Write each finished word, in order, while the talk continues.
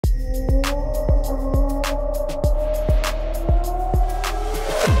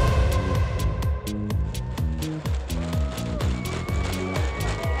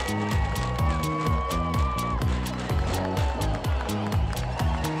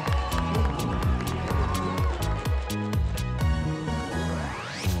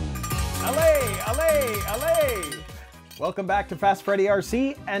Welcome back to Fast Freddy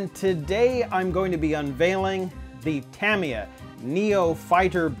RC, and today I'm going to be unveiling the Tamiya Neo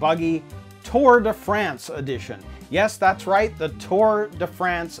Fighter Buggy Tour de France edition. Yes, that's right, the Tour de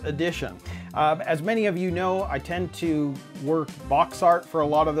France edition. As many of you know, I tend to work box art for a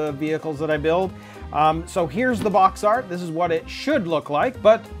lot of the vehicles that I build. So here's the box art. This is what it should look like,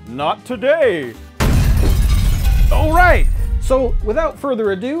 but not today. All right, so without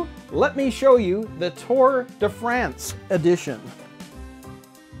further ado, let me show you the Tour de France edition.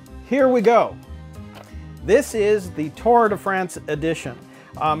 Here we go. This is the Tour de France edition.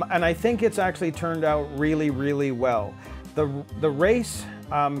 And I think it's actually turned out really, really well. The race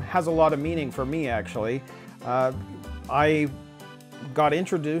has a lot of meaning for me, actually. I got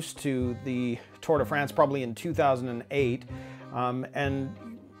introduced to the Tour de France probably in 2008. And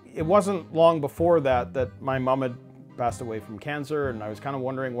it wasn't long before that that my mom had passed away from cancer, and I was kind of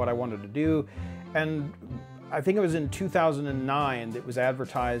wondering what I wanted to do. And I think it was in 2009 that it was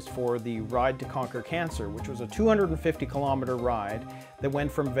advertised for the Ride to Conquer Cancer, which was a 250-kilometer ride that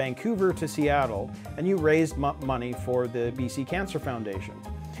went from Vancouver to Seattle, and you raised money for the BC Cancer Foundation.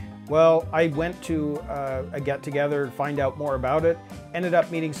 Well, I went to a get-together to find out more about it, ended up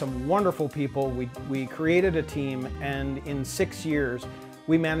meeting some wonderful people. We created a team, and in 6 years,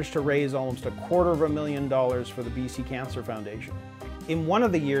 we managed to raise almost $250,000 for the BC Cancer Foundation. In one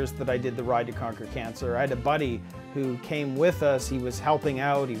of the years that I did the Ride to Conquer Cancer, I had a buddy who came with us. He was helping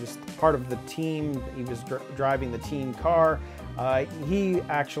out. He was part of the team. He was driving the team car. He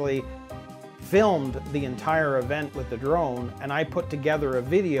actually filmed the entire event with the drone, and I put together a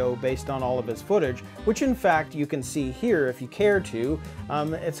video based on all of his footage, which in fact you can see here if you care to.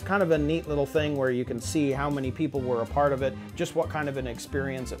 It's kind of a neat little thing where you can see how many people were a part of it, just what kind of an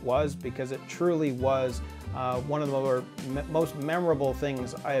experience it was, because it truly was one of the most memorable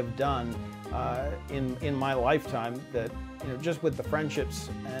things I have done in my lifetime, that just with the friendships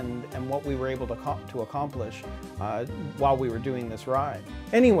and what we were able to accomplish while we were doing this ride.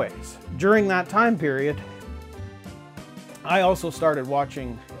 Anyways, during that time period, I also started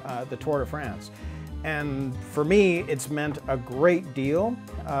watching the Tour de France. And for me, it's meant a great deal.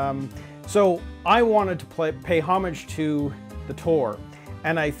 So I wanted to pay homage to the Tour.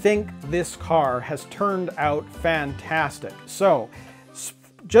 And I think this car has turned out fantastic. So,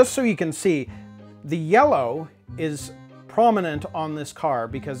 just so you can see, the yellow is prominent on this car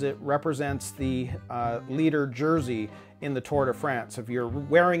because it represents the leader jersey in the Tour de France. If you're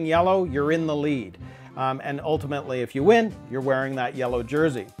wearing yellow, you're in the lead. And ultimately, if you win, you're wearing that yellow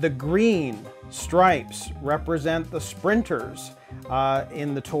jersey. The green stripes represent the sprinters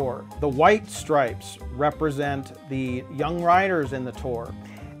in the Tour. The white stripes represent the young riders in the Tour.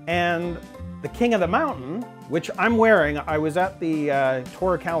 And the King of the Mountain, which I'm wearing, I was at the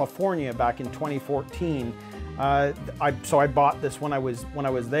Tour of California back in 2014. So I bought this when I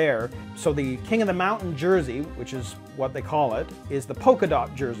was there. So the King of the Mountain jersey, which is what they call it, is the polka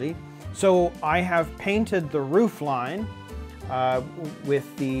dot jersey. So I have painted the roof line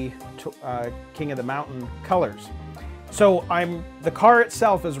with the King of the Mountain colors. So the car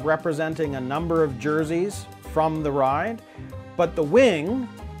itself is representing a number of jerseys from the ride, but the wing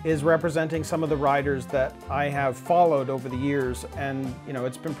is representing some of the riders that I have followed over the years, and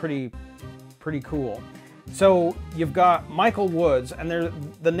it's been pretty cool. So you've got Michael Woods, and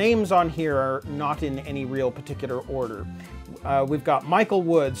the names on here are not in any real particular order. We've got Michael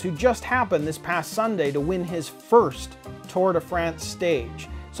Woods, who just happened this past Sunday to win his first Tour de France stage.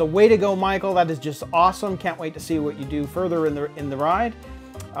 So way to go, Michael. That is just awesome. Can't wait to see what you do further in the ride.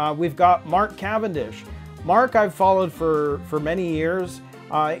 We've got Mark Cavendish. Mark I've followed for many years.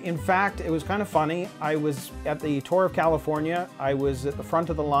 In fact, it was kind of funny. I was at the Tour of California. I was at the front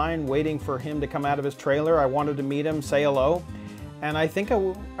of the line waiting for him to come out of his trailer. I wanted to meet him, say hello. And I think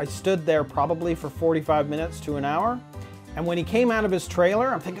I stood there probably for 45 minutes to an hour. And when he came out of his trailer,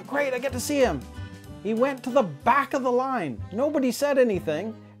 I'm thinking, great, I get to see him. He went to the back of the line. Nobody said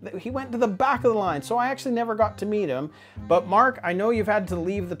anything. He went to the back of the line, so I actually never got to meet him. But Mark, I know you've had to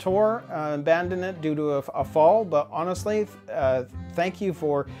leave the tour, abandon it due to a fall, but honestly, thank you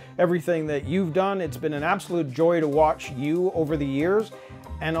for everything that you've done. It's been an absolute joy to watch you over the years.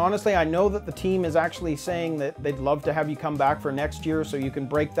 And honestly, I know that the team is actually saying that they'd love to have you come back for next year so you can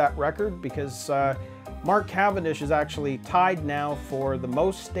break that record, because Mark Cavendish is actually tied now for the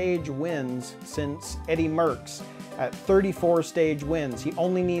most stage wins since Eddie Merckx at 34 stage wins. He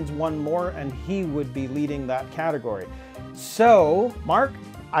only needs one more and he would be leading that category. So, Mark,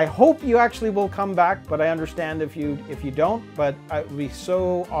 I hope you actually will come back, but I understand if you don't, but it would be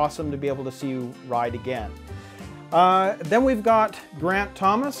so awesome to be able to see you ride again. Then we've got Grant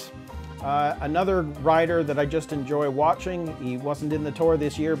Thomas. Another rider that I just enjoy watching. He wasn't in the tour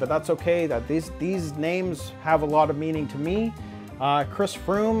this year, but that's okay. These names have a lot of meaning to me. Chris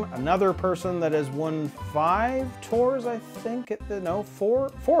Froome, another person that has won 5 tours, I think,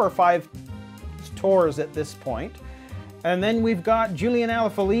 four or five tours at this point. And then we've got Julian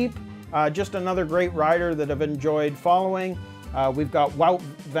Alaphilippe, just another great rider that I've enjoyed following. We've got Wout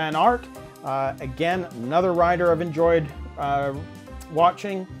van Aert, again, another rider I've enjoyed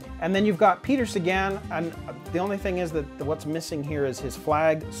watching. And then you've got Peter Sagan, and the only thing is that what's missing here is his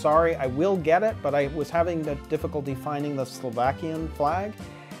flag. Sorry, I will get it, but I was having the difficulty finding the Slovakian flag.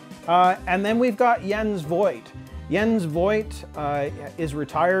 And then we've got Jens Voigt. Jens Voigt is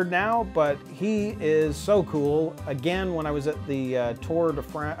retired now, but he is so cool. Again, when I was at the Tour de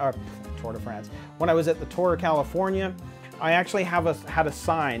France, when I was at the Tour of California, I actually had a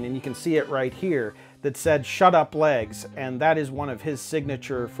sign, and you can see it right here, that said "shut up legs," and that is one of his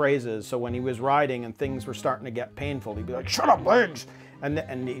signature phrases. So when he was riding and things were starting to get painful, he'd be like, "shut up legs,"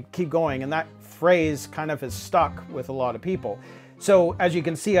 and he'd keep going, and that phrase kind of has stuck with a lot of people. So as you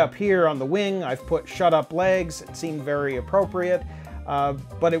can see up here on the wing, I've put "shut up legs." It seemed very appropriate,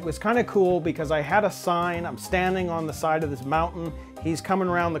 but it was kind of cool because I had a sign. I'm standing on the side of this mountain. He's coming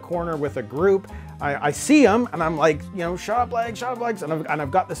around the corner with a group. I see him and I'm like, you know, "shut up legs, shut up legs," and I've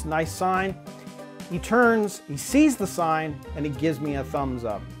got this nice sign. He turns, he sees the sign, and he gives me a thumbs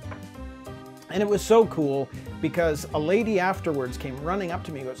up. And it was so cool because a lady afterwards came running up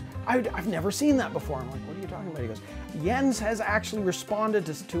to me and goes, I've never seen that before. I'm like, "What are you talking about?" He goes, "Jens has actually responded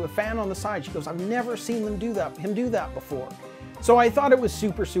to a fan on the side." She goes, "I've never seen him do that before." So I thought it was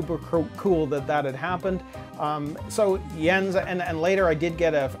super, super cool that had happened. So Jens, and later I did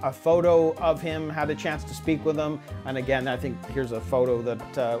get a photo of him, had a chance to speak with him. And again, I think here's a photo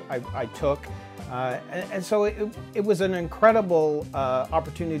that I took. And so it was an incredible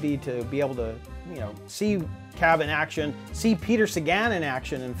opportunity to be able to, you know, see Cav in action, see Peter Sagan in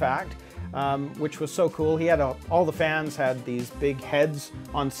action, in fact, which was so cool. He had all the fans had these big heads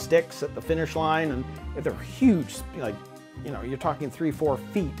on sticks at the finish line, and they're huge, like, you know, you're talking 3-4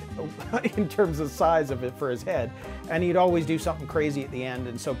 feet in terms of size of it for his head. And he'd always do something crazy at the end.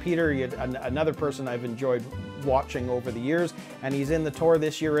 And so Peter, another person I've enjoyed watching over the years, and he's in the Tour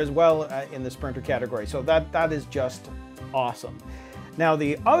this year as well in the sprinter category. So that is just awesome. Now,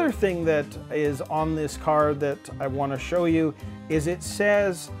 the other thing that is on this car that I want to show you is it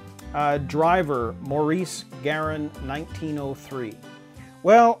says driver Maurice Garin 1903.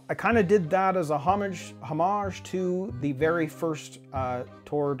 Well, I kind of did that as a homage to the very first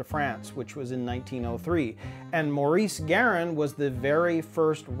Tour de France, which was in 1903. And Maurice Garin was the very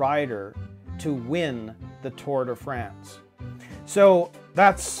first rider to win the Tour de France. So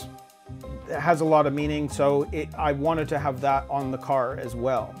that has a lot of meaning. So I wanted to have that on the car as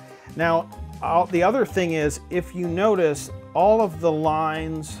well. Now, the other thing is, if you notice, all of the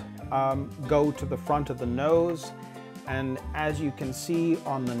lines go to the front of the nose. And as you can see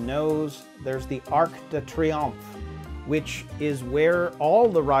on the nose, there's the Arc de Triomphe, which is where all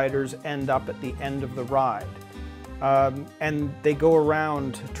the riders end up at the end of the ride. And they go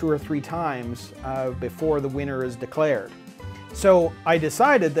around 2 or 3 times before the winner is declared. So I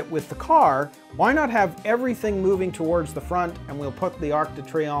decided that with the car, why not have everything moving towards the front, and we'll put the Arc de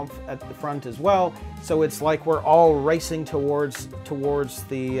Triomphe at the front as well, so it's like we're all racing towards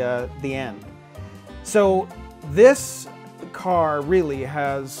the end. So this car really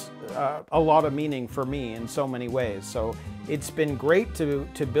has a lot of meaning for me in so many ways. So it's been great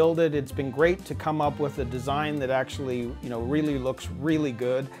to build it. It's been great to come up with a design that actually, you know, really looks really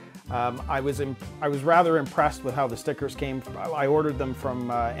good. I was rather impressed with how the stickers came. I ordered them from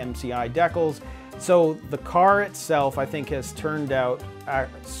MCI Decals. So the car itself, I think, has turned out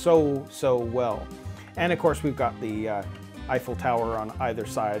so well. And of course, we've got the Eiffel Tower on either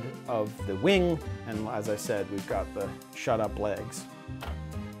side of the wing, and as I said, we've got the "shut up legs."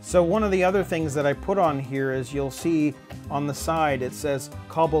 So one of the other things that I put on here is, you'll see on the side it says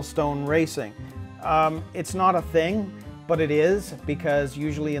cobblestone racing. It's not a thing, but it is, because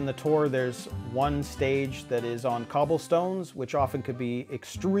usually in the Tour there's one stage that is on cobblestones, which often could be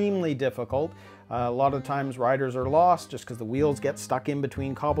extremely difficult. A lot of times riders are lost just because the wheels get stuck in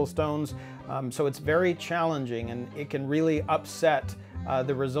between cobblestones. So it's very challenging, and it can really upset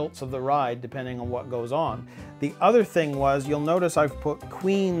the results of the ride depending on what goes on. The other thing was, you'll notice I've put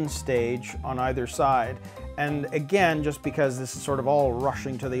Queen stage on either side. And again, just because this is sort of all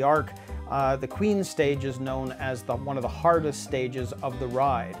rushing to the Arc, the Queen stage is known as one of the hardest stages of the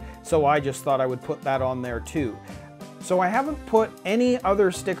ride. So I just thought I would put that on there too. So I haven't put any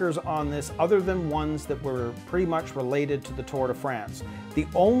other stickers on this other than ones that were pretty much related to the Tour de France. The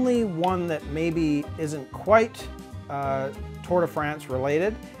only one that maybe isn't quite Tour de France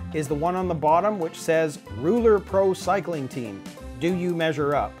related is the one on the bottom which says Ruler Pro Cycling Team. Do you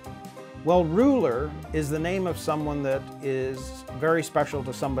measure up? Well, Ruler is the name of someone that is very special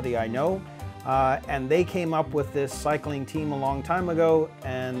to somebody I know, and they came up with this cycling team a long time ago,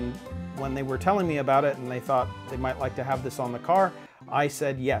 and when they were telling me about it and they thought they might like to have this on the car, I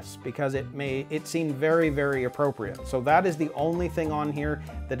said yes, because it seemed very, very appropriate. So that is the only thing on here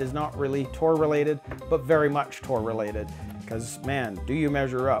that is not really Tour related, but very much Tour related. Because man, do you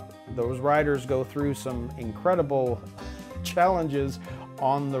measure up? Those riders go through some incredible challenges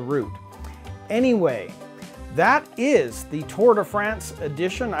on the route. Anyway, that is the Tour de France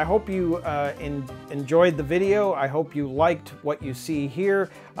edition. I hope you enjoyed the video. I hope you liked what you see here.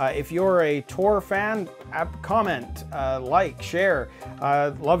 If you're a Tour fan, comment, like, share.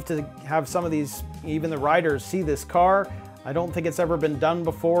 Love to have some of these, even the riders, see this car. I don't think it's ever been done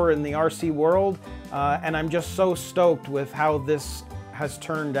before in the RC world, and I'm just so stoked with how this has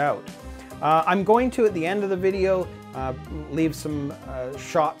turned out. I'm going to, at the end of the video, leave some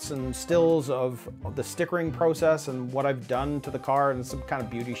shots and stills of the stickering process and what I've done to the car, and some kind of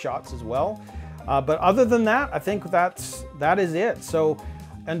beauty shots as well. But other than that, I think that is it. So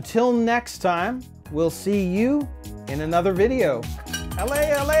until next time, we'll see you in another video.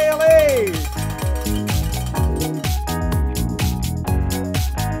 LA, LA, LA!